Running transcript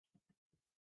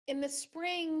In the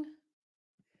spring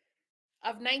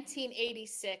of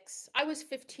 1986, I was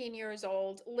 15 years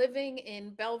old, living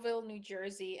in Belleville, New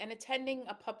Jersey, and attending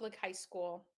a public high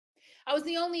school. I was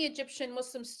the only Egyptian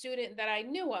Muslim student that I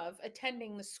knew of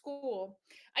attending the school.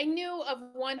 I knew of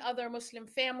one other Muslim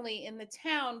family in the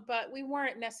town, but we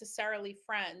weren't necessarily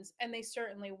friends, and they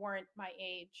certainly weren't my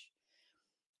age.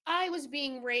 I was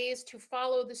being raised to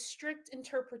follow the strict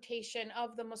interpretation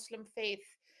of the Muslim faith.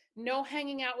 No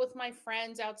hanging out with my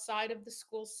friends outside of the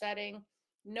school setting,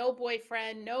 no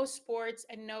boyfriend, no sports,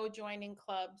 and no joining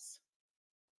clubs.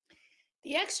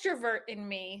 The extrovert in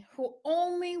me, who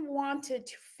only wanted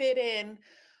to fit in,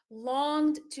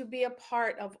 longed to be a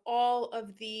part of all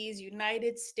of these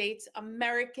United States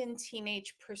American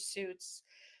teenage pursuits.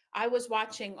 I was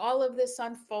watching all of this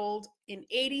unfold in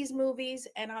 80s movies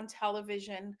and on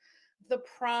television. The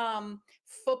prom,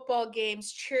 football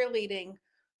games, cheerleading,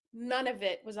 none of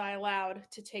it was I allowed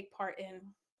to take part in.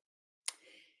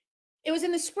 It was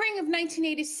in the spring of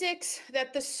 1986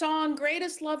 that the song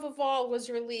Greatest Love of All was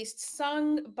released,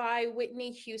 sung by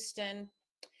Whitney Houston.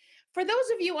 For those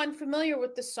of you unfamiliar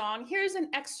with the song, here's an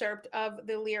excerpt of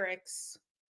the lyrics.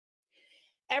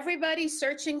 Everybody's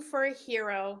searching for a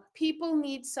hero. People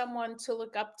need someone to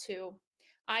look up to.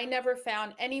 I never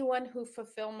found anyone who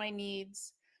fulfilled my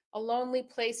needs. A lonely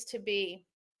place to be.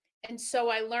 And so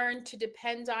I learned to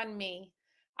depend on me.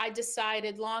 I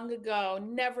decided long ago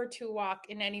never to walk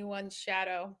in anyone's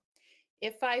shadow.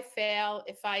 If I fail,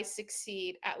 if I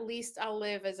succeed, at least I'll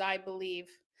live as I believe.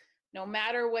 No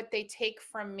matter what they take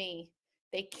from me,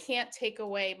 they can't take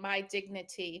away my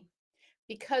dignity.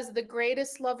 Because the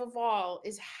greatest love of all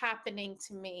is happening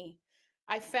to me.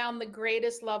 I found the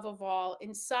greatest love of all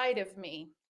inside of me.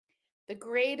 The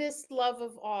greatest love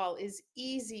of all is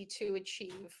easy to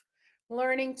achieve.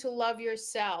 Learning to love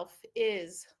yourself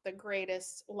is the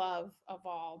greatest love of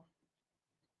all.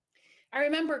 I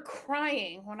remember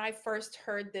crying when I first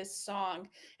heard this song,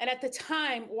 and at the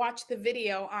time watched the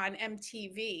video on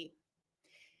MTV.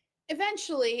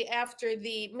 Eventually, after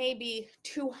the maybe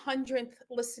 200th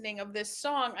listening of this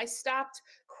song, I stopped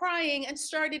crying and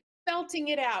started belting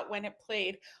it out when it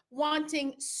played,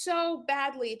 wanting so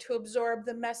badly to absorb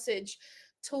the message,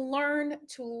 to learn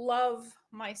to love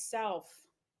myself.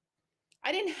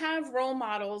 I didn't have role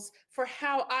models for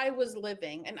how I was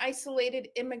living, an isolated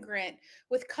immigrant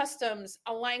with customs,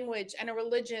 a language, and a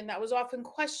religion that was often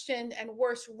questioned and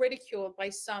worse, ridiculed by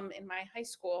some in my high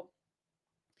school.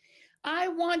 I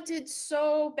wanted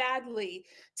so badly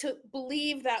to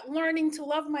believe that learning to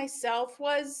love myself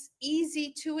was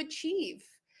easy to achieve.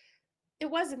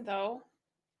 It wasn't, though.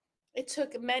 It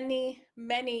took many,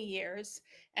 many years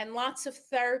and lots of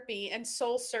therapy and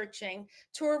soul searching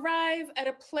to arrive at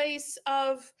a place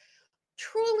of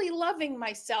truly loving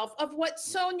myself, of what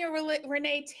Sonia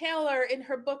Renee Taylor in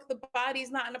her book, The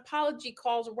Body's Not an Apology,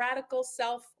 calls radical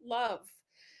self-love.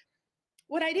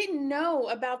 What I didn't know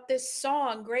about this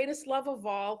song, Greatest Love of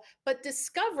All, but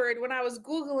discovered when I was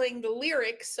Googling the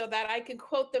lyrics so that I can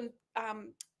quote them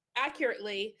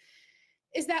accurately,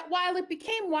 is that while it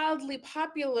became wildly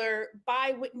popular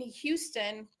by Whitney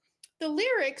Houston, the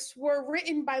lyrics were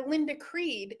written by Linda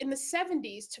Creed in the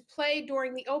 70s to play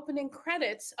during the opening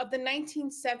credits of the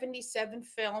 1977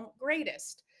 film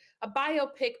Greatest, a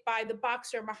biopic by the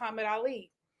boxer Muhammad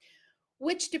Ali,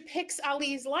 which depicts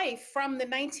Ali's life from the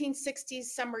 1960s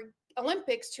Summer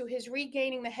Olympics to his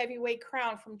regaining the heavyweight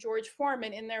crown from George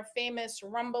Foreman in their famous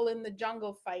Rumble in the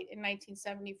Jungle fight in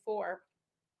 1974.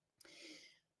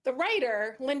 The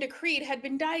writer, Linda Creed, had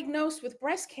been diagnosed with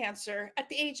breast cancer at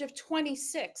the age of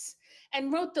 26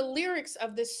 and wrote the lyrics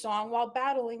of this song while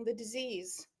battling the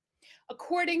disease.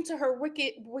 According to her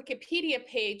Wikipedia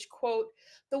page, quote,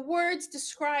 the words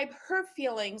describe her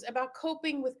feelings about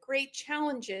coping with great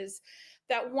challenges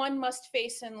that one must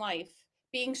face in life,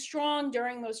 being strong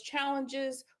during those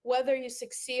challenges, whether you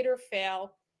succeed or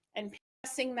fail, and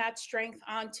passing that strength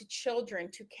on to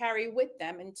children to carry with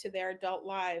them into their adult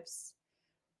lives.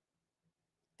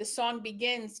 The song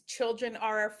begins, children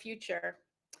are our future.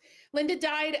 Linda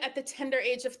died at the tender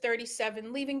age of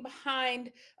 37, leaving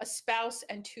behind a spouse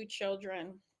and 2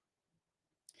 children.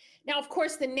 Now, of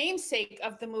course, the namesake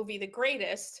of the movie, The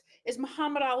Greatest, is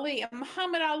Muhammad Ali. And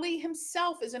Muhammad Ali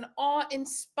himself is an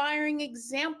awe-inspiring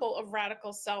example of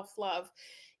radical self-love,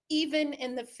 even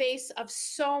in the face of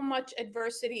so much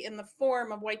adversity in the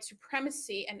form of white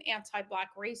supremacy and anti-Black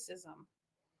racism.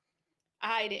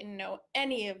 I didn't know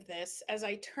any of this as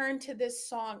I turned to this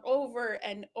song over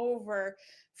and over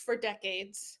for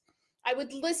decades. I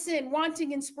would listen,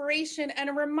 wanting inspiration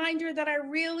and a reminder that I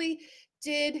really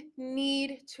did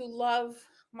need to love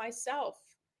myself.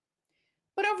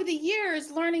 But over the years,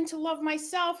 learning to love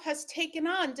myself has taken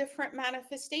on different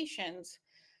manifestations.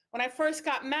 When I first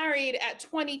got married at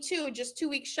 22, just 2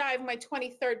 weeks shy of my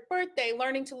 23rd birthday,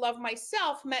 learning to love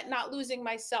myself meant not losing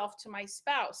myself to my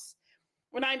spouse.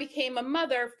 When I became a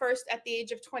mother, first at the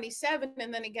age of 27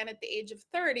 and then again at the age of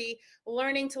 30,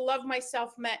 learning to love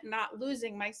myself meant not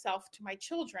losing myself to my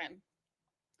children.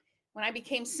 When I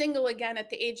became single again at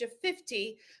the age of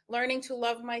 50, learning to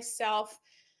love myself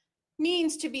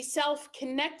means to be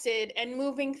self-connected and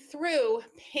moving through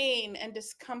pain and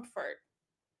discomfort.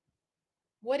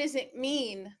 What does it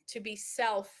mean to be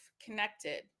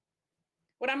self-connected?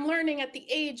 What I'm learning at the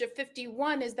age of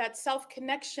 51 is that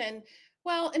self-connection,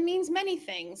 well, it means many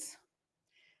things.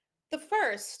 The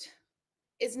first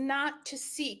is not to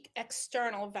seek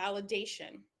external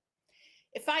validation.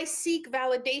 If I seek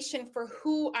validation for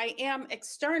who I am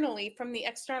externally from the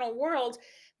external world,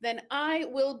 then I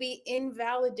will be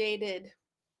invalidated.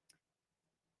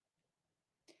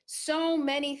 So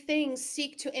many things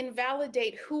seek to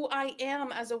invalidate who I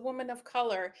am as a woman of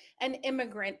color, an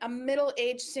immigrant, a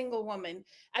middle-aged single woman,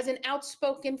 as an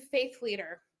outspoken faith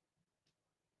leader.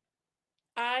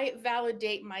 I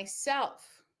validate myself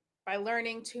by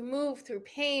learning to move through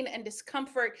pain and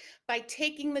discomfort, by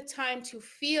taking the time to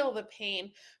feel the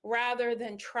pain rather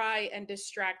than try and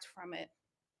distract from it.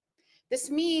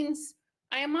 This means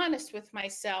I am honest with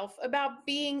myself about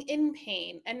being in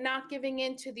pain and not giving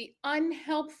in to the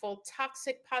unhelpful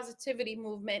toxic positivity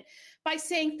movement by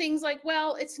saying things like,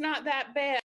 well, it's not that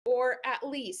bad, or at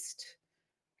least.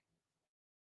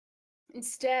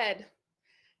 Instead,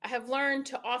 I have learned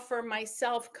to offer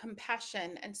myself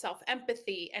compassion and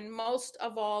self-empathy, and most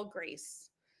of all, grace.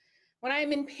 When I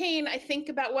am in pain, I think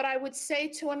about what I would say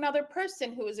to another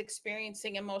person who is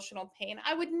experiencing emotional pain.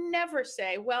 I would never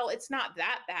say, well, it's not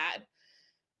that bad.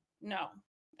 No,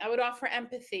 I would offer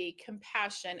empathy,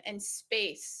 compassion, and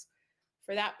space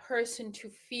for that person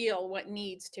to feel what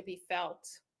needs to be felt.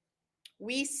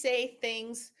 We say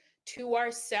things to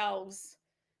ourselves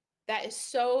that is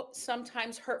so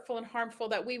sometimes hurtful and harmful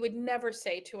that we would never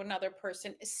say to another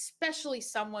person, especially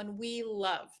someone we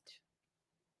loved.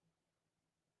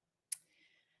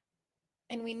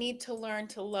 And we need to learn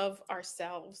to love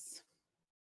ourselves.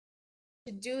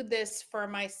 To do this for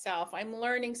myself, I'm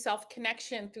learning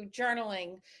self-connection through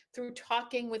journaling, through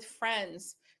talking with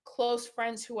friends, close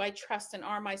friends who I trust and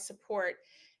are my support,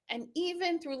 and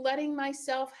even through letting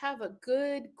myself have a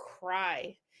good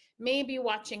cry. Maybe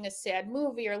watching a sad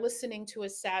movie or listening to a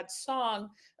sad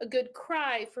song. A good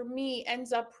cry for me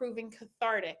ends up proving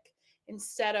cathartic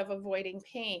instead of avoiding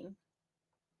pain.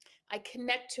 I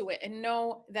connect to it and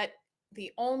know that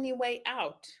the only way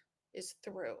out is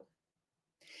through.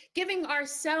 Giving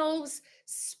ourselves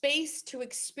space to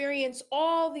experience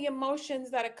all the emotions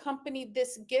that accompany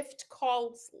this gift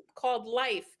called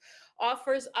life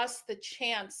offers us the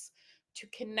chance to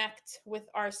connect with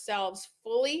ourselves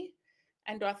fully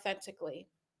and authentically.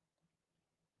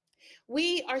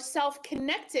 We are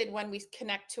self-connected when we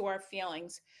connect to our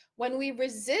feelings. When we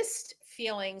resist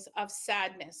feelings of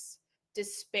sadness,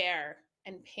 despair,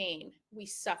 and pain, we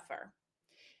suffer.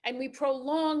 And we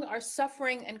prolong our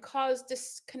suffering and cause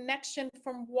disconnection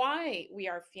from why we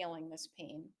are feeling this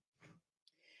pain.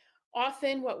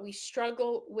 Often what we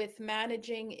struggle with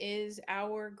managing is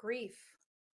our grief.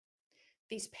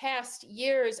 These past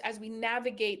years, as we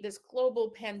navigate this global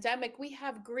pandemic, we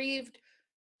have grieved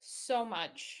so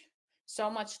much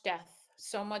death,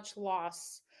 so much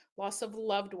loss, loss of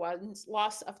loved ones,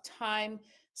 loss of time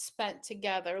spent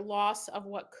together, loss of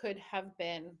what could have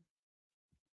been.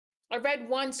 I read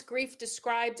once grief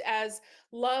described as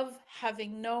love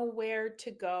having nowhere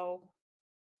to go.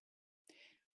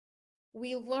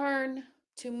 We learn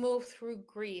to move through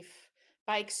grief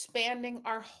by expanding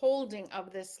our holding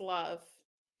of this love.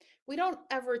 We don't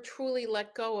ever truly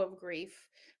let go of grief.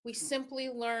 We simply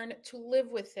learn to live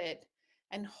with it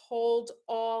and hold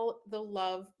all the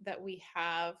love that we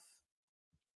have.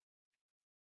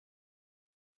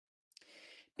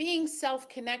 Being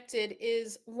self-connected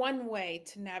is one way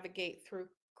to navigate through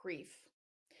grief.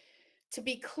 To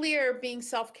be clear, being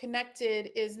self-connected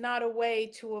is not a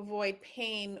way to avoid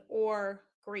pain or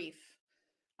grief.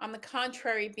 On the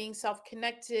contrary, being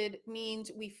self-connected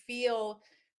means we feel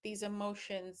these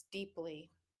emotions deeply.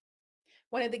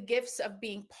 One of the gifts of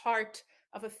being part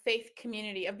of a faith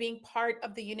community, of being part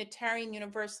of the Unitarian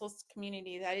Universalist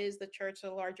community, that is the Church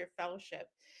of the Larger Fellowship,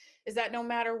 is that no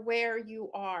matter where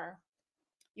you are,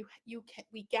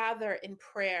 we gather in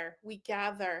prayer, we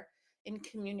gather in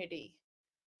community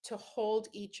to hold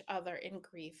each other in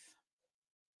grief.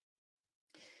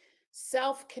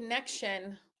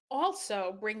 Self-connection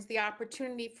also brings the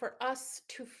opportunity for us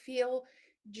to feel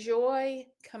joy,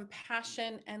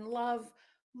 compassion, and love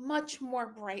much more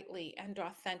brightly and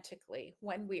authentically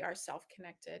when we are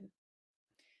self-connected.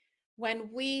 When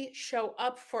we show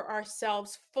up for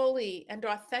ourselves fully and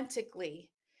authentically,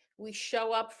 we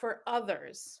show up for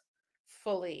others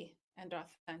fully and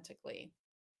authentically.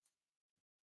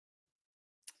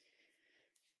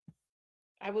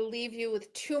 I will leave you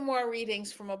with 2 more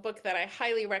readings from a book that I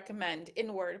highly recommend,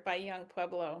 Inward by Young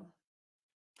Pueblo.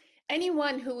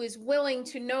 Anyone who is willing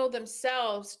to know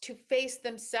themselves, to face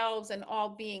themselves and all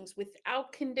beings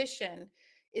without condition,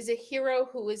 is a hero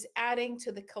who is adding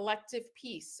to the collective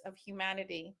peace of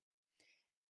humanity.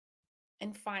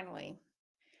 And finally,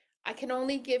 I can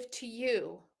only give to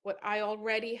you what I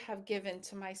already have given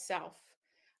to myself.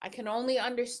 I can only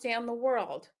understand the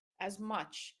world as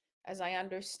much as I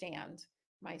understand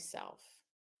myself.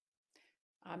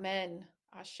 Amen,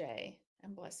 Ashe,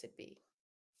 and blessed be.